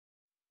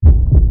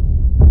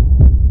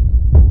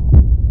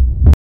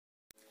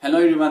Hello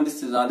everyone,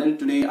 this is Adil.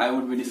 Today I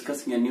would be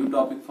discussing a new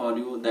topic for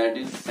you, that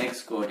is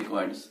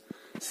Sexcorticoids.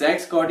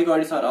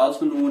 Sexcorticoids are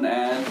also known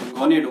as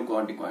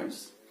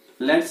gonadocorticoids.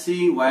 Let's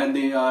see why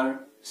they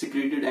are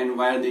secreted and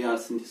why they are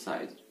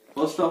synthesized.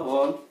 First of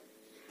all,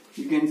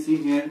 you can see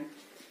here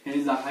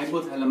is the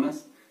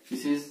hypothalamus.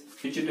 This is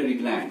pituitary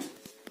gland.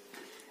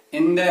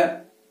 In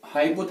the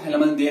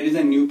hypothalamus there is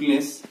a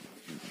nucleus,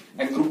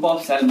 a group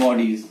of cell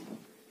bodies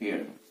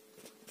here.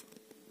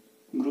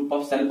 Group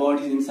of cell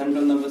bodies in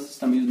central nervous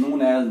system is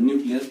known as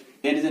nucleus.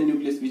 Here is a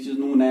nucleus which is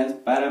known as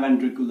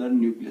paraventricular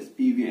nucleus,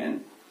 PVN.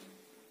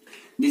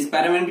 This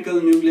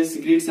paraventricular nucleus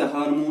secretes a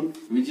hormone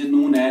which is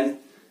known as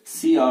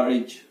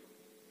CRH,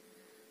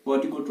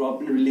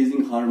 corticotropin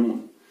releasing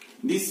hormone.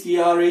 This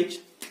CRH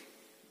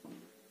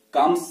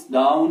comes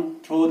down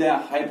through the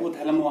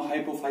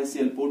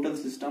hypothalamo-hypophyseal portal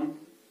system.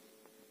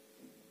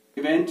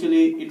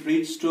 Eventually it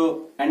reaches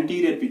to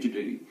anterior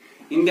pituitary.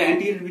 In the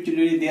anterior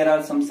pituitary there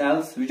are some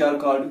cells which are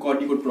called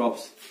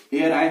corticotrophs.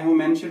 Here I have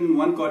mentioned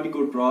one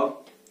corticotroph.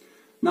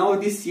 Now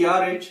this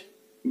CRH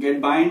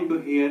get bind to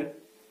here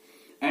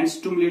and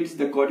stimulates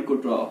the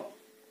corticotroph.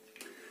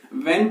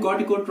 When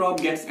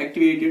corticotroph gets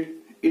activated,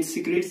 it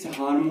secretes a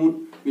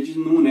hormone which is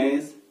known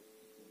as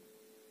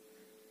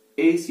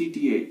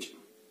ACTH.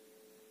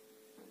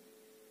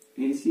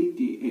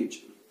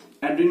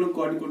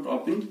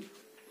 Adrenocorticotropin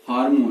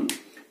hormone.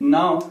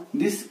 Now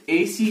this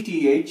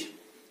ACTH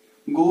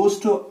goes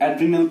to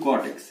adrenal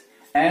cortex.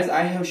 As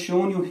I have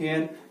shown you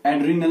here,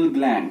 adrenal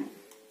gland.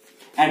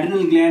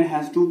 Adrenal gland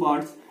has two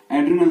parts: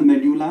 adrenal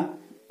medulla,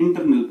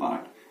 internal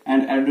part,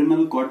 and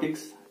adrenal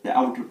cortex, the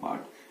outer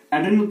part.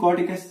 Adrenal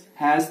cortex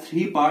has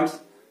three parts: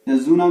 the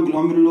zona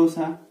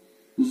glomerulosa,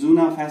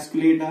 zona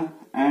fasciculata,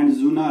 and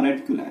zona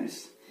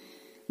reticularis.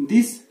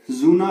 This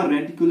zona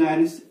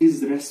reticularis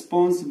is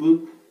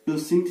responsible to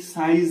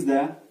synthesize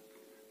the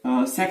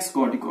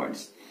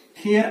sexcorticoids.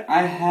 Here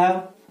I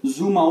have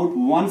zoom out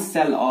one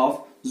cell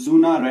of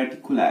zona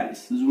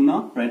reticularis.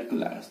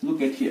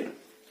 Look at here.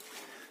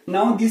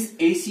 Now this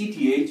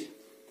ACTH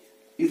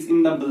is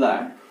in the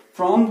blood.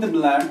 From the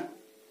blood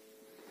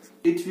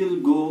it will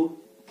go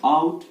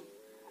out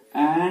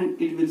and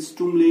it will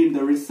stimulate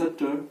the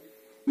receptor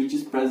which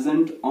is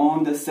present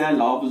on the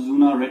cell of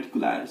zona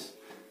reticularis.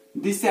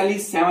 This cell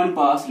is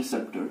 7-pass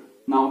receptor.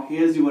 Now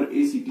here's your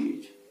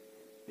ACTH.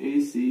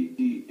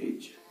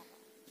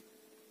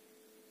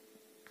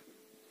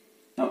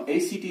 Now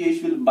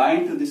ACTH will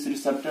bind to this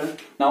receptor.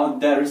 Now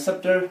the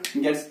receptor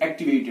gets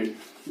activated.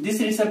 This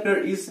receptor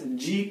is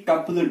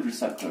G-coupled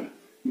receptor.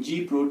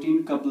 G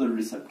protein coupled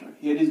receptor.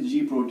 Here is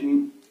G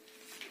protein.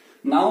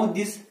 Now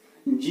this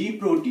G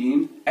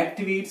protein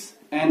activates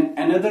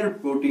another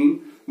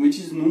protein which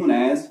is known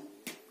as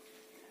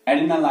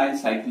adenylyl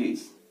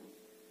cyclase.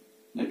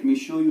 Let me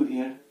show you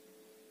here.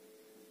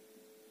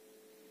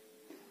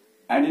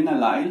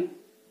 Adenylyl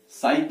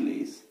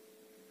cyclase.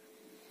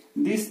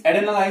 This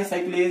adenylyl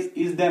cyclase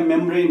is the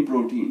membrane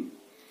protein.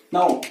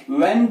 Now,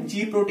 when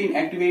G protein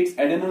activates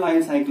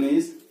adenylyl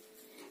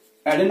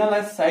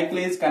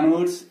cyclase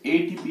converts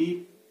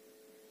ATP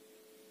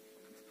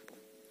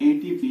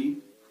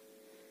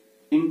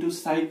into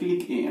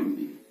cyclic AMP.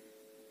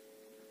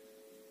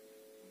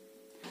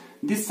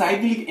 This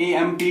cyclic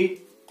AMP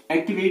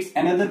activates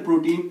another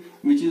protein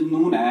which is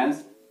known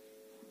as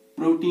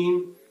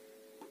protein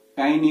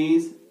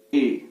kinase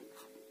A.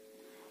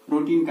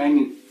 Protein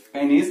kinase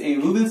A.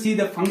 We will see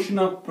the function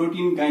of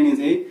protein kinase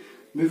A.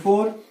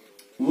 Before,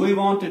 we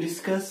want to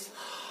discuss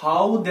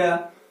how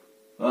the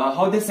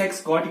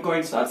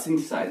sexcorticoids are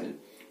synthesized.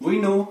 We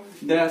know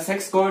the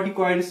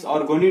sexcorticoids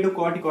or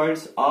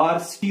gonadocorticoids are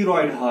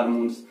steroid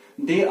hormones.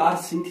 They are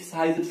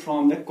synthesized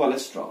from the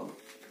cholesterol.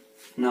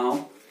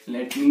 Now,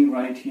 let me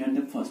write here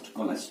the first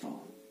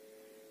cholesterol.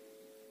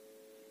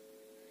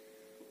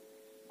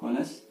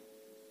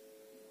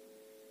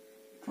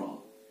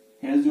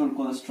 Here's your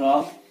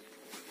cholesterol.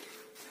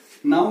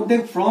 Now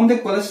from the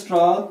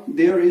cholesterol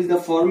there is the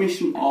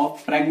formation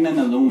of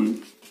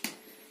pregnenolone.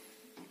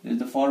 There is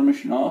the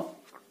formation of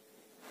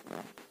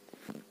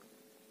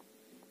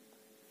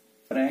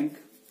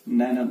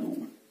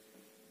pregnenolone.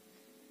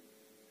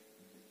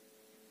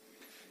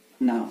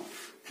 Now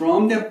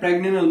from the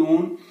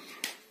pregnenolone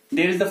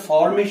there is the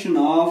formation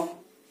of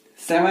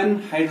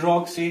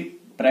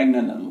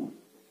 7-hydroxypregnenolone.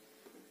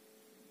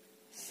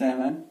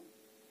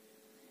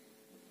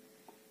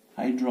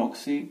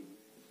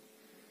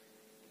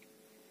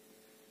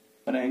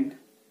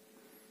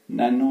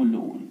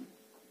 7-hydroxypregnenolone.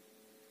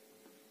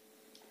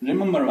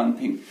 Remember one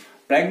thing,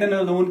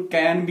 pregnenolone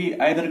can be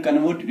either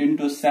converted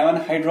into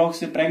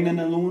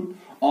 7-hydroxypregnenolone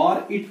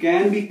or it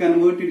can be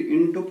converted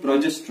into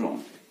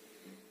progesterone.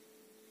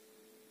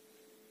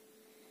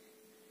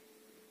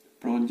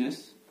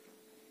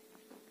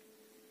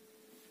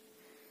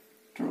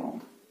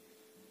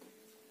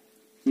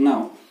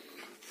 Now,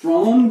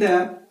 from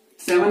the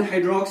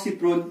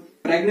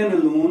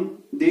 7-hydroxypregnenolone,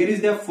 there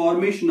is the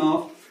formation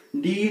of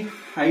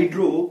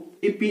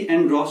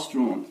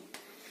dehydroepiandrosterone.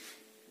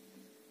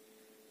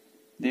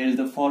 There is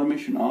the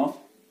formation of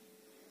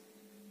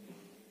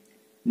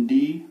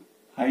dehydroepiandrosterone.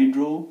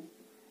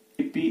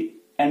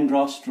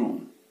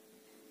 dihydroepiandrosterone.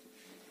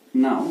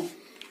 Now,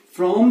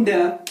 from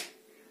the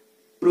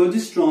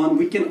progesterone,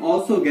 we can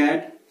also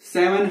get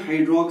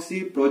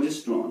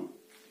 7-hydroxyprogesterone.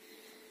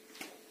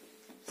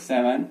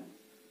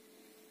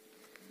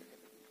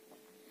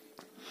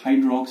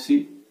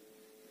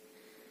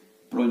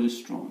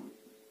 7-hydroxyprogesterone.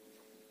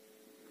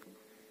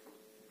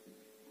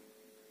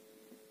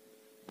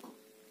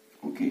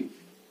 Okay.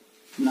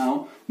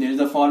 Now there is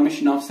a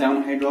formation of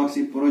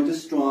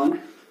 7-hydroxyprogesterone.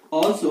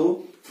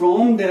 Also,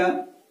 from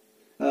the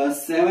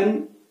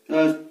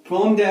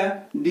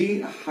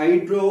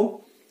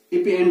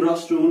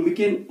dihydroepiandrosterone, we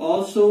can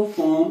also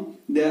form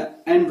the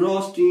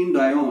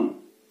androstenedione.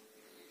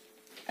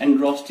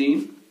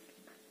 Androstenedione.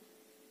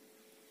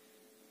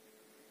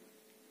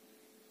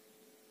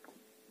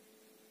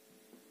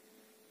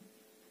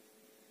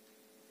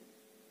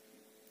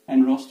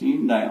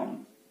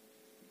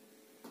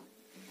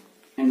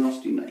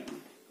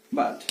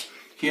 But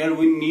here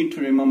we need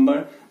to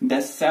remember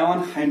that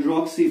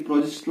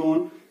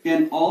 7-hydroxyprogesterone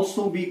can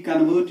also be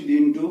converted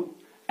into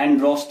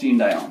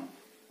androstenedione.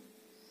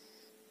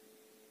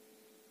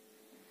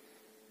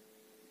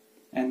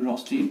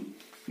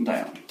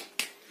 Androstenedione.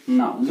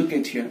 Now look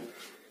at here.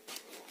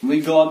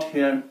 We got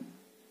here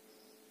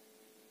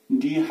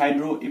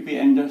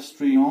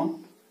dihydroepiandrosterone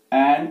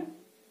and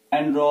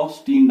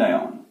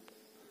androstenedione.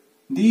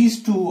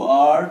 These two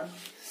are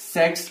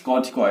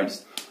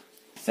sexcorticoids.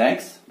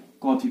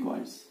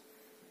 Sexcorticoids.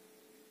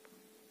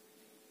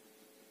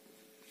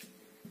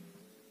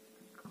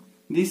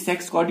 These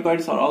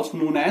sexcorticoids are also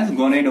known as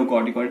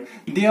gonadocorticoids.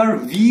 They are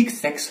weak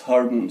sex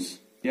hormones.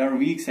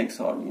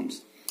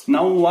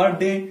 Now what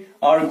they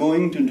are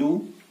going to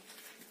do?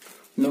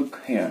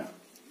 Look here.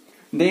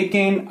 They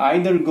can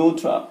either go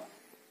to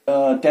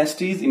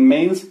testes in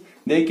males.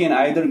 They can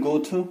either go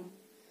to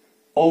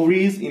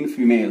ovaries in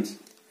females.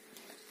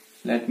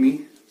 Let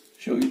me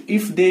show you.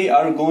 If they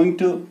are going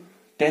to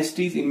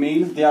testes in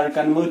males, they are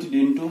converted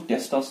into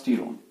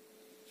testosterone.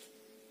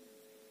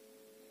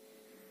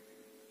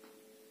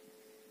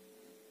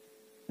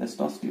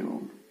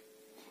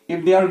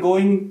 If they are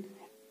going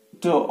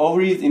to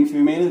ovaries in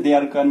females, they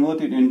are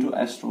converted into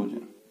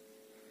estrogen.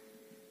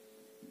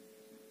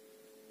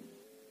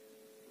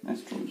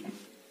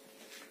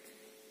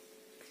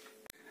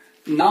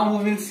 Now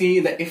we will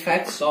see the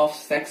effects of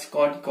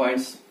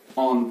sexcorticoids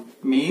on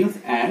males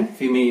and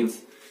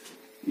females.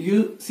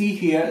 You see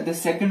here the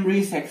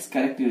secondary sex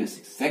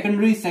characteristics.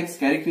 Secondary sex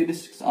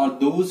characteristics are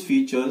those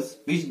features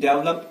which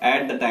develop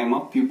at the time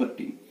of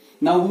puberty.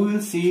 Now we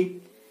will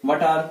see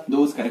what are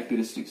those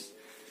characteristics.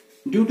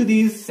 Due to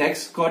these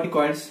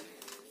sexcorticoids,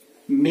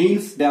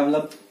 males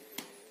develop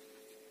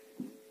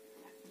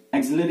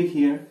axillary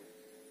hair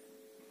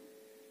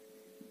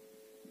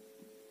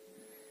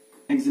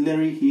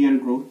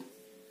growth.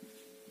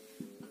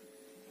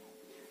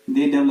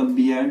 They develop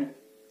beard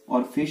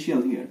or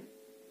facial hair.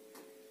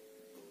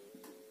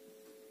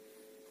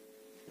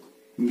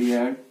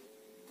 Beard,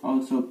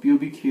 also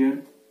pubic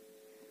hair.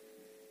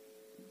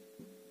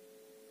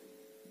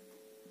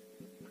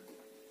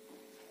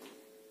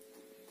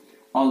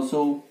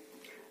 Also,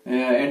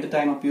 at the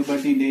time of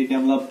puberty, they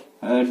develop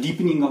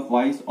deepening of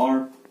voice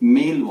or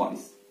male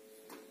voice.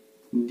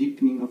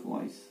 Deepening of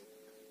voice.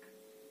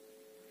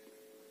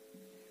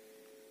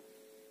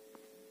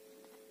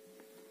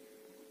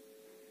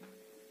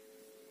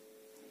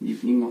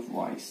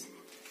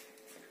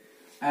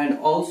 And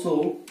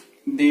also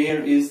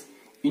there is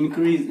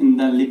increase in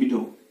the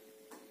libido.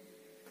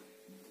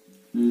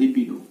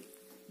 Libido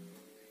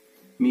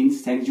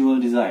means sexual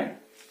desire.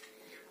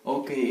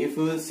 Okay, if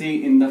we will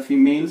see in the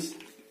females,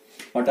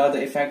 what are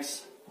the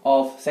effects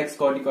of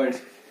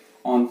sexcorticoids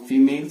on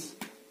females?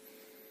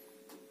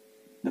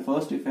 The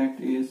first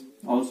effect is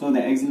also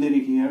the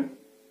axillary hair.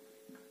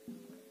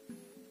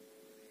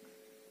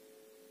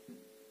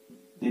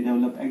 They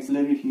develop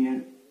axillary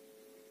hair,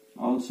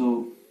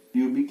 also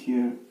pubic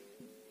hair.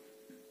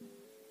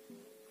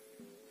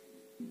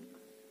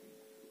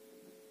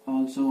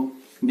 Also,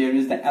 there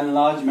is the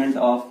enlargement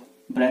of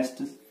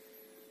breasts.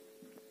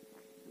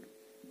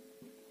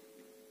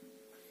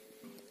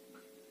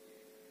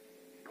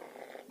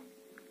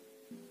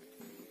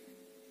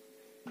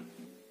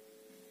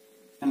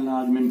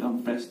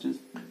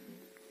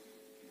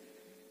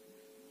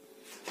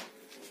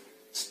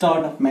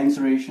 Start of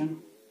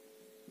menstruation.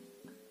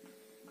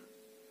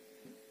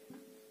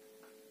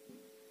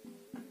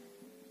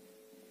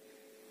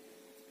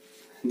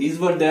 These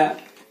were the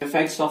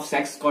effects of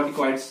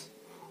sexcorticoids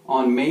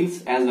on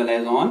males as well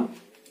as on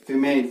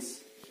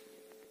females.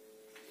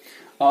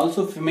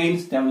 Also,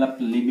 females develop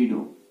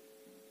libido,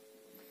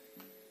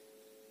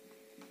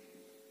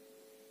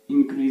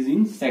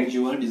 increasing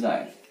sexual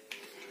desire.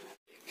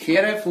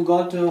 Here I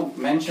forgot to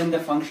mention the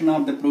function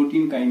of the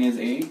protein kinase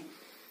A.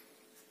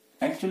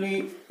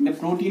 Actually, the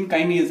protein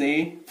kinase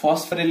A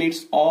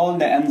phosphorylates all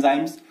the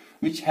enzymes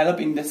which help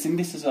in the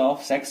synthesis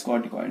of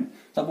sexcorticoid.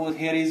 Suppose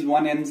here is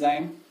one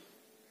enzyme.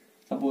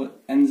 Suppose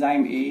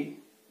enzyme A,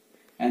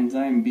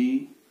 enzyme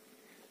B,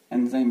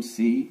 enzyme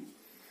C,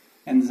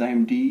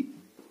 enzyme D,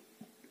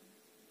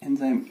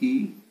 enzyme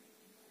E,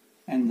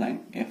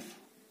 enzyme F.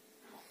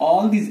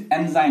 All these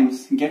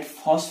enzymes get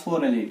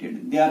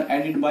phosphorylated. They are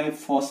added by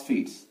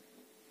phosphates.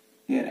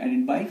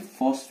 Then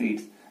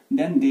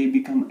they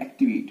become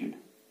activated.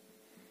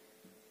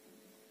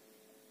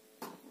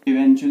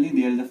 Eventually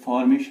there is a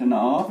formation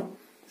of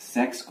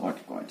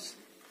Sexcorticoids.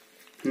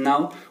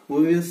 Now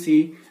we will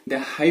see the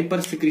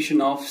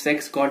hypersecretion of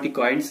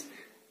Sexcorticoids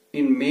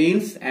in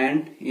males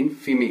and in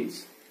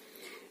females.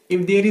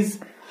 If there is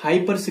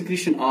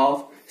hypersecretion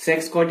of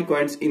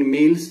Sexcorticoids in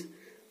males,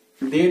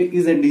 there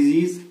is a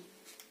disease.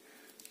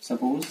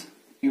 Suppose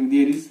if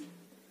there is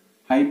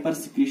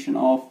hypersecretion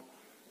of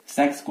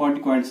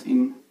Sexcorticoids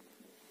in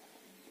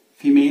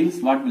females,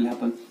 what will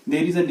happen?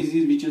 There is a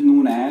disease which is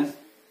known as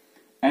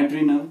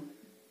adrenal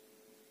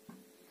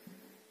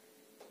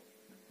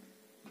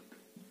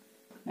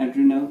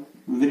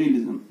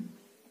virilism.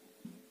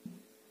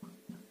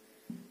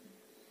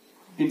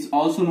 It's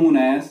also known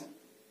as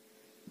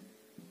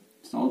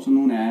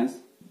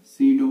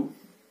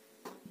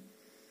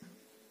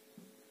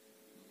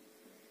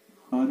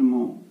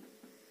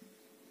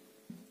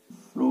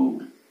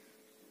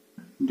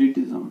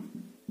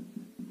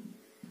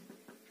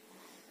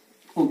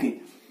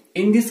Okay,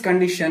 in this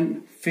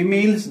condition,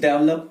 females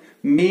develop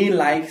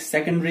male-like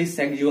secondary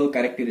sexual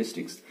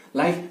characteristics.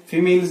 Like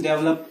females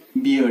develop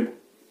beard.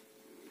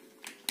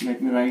 Let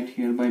me write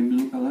here by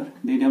blue color.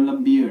 They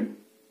develop beard.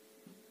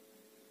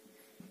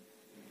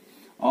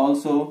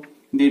 Also,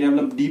 they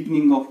develop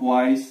deepening of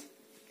voice.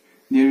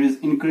 There is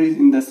increase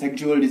in the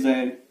sexual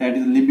desire, that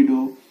is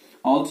libido.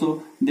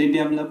 Also, they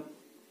develop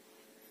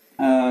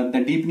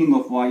the deepening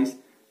of voice.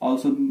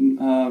 Also,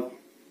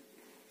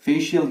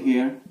 facial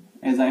hair,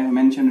 as I have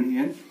mentioned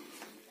here.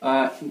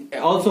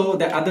 Also,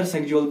 the other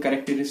sexual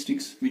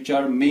characteristics which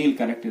are male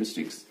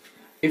characteristics.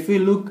 If we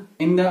look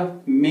in the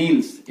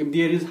males, if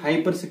there is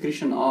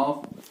hypersecretion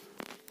of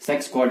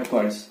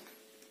Sexcorticoids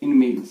in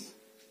males,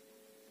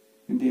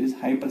 what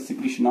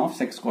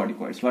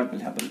will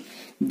happen?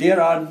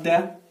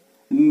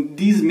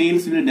 These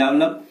males will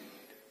develop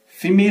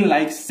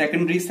female-like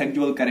secondary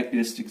sexual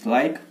characteristics,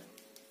 like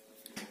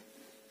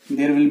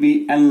there will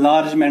be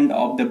enlargement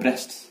of the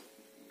breasts.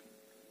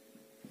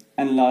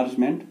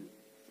 Enlargement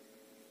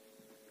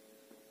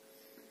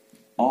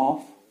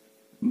of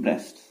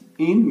breasts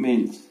in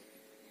males.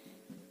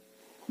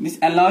 This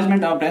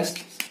enlargement of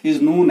breasts is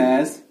known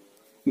as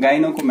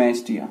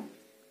gynecomastia.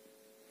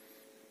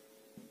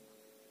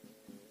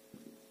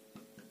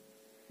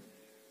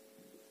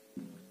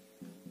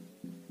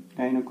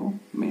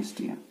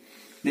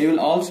 They will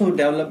also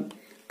develop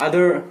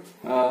other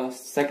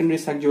secondary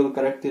sexual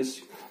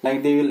characteristics,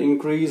 like they will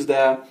increase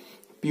the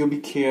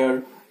pubic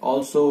hair.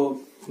 Also,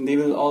 they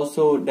will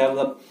also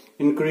develop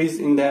increase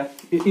in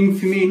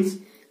females.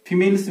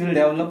 Females will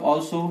develop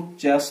also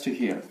chest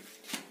hair.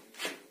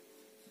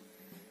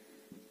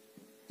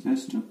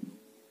 Just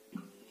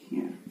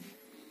here.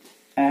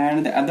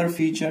 And the other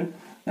feature,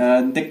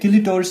 the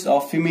clitoris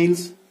of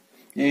females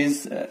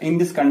is in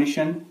this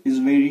condition is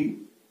very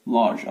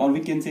large, or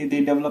we can say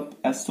they develop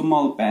a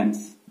small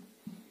pants.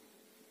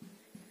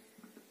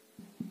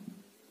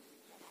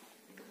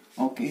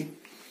 Okay,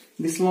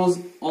 this was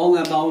all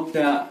about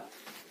the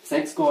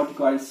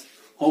Sexcorticoids.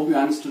 Hope you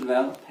understood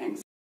well.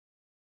 Thanks.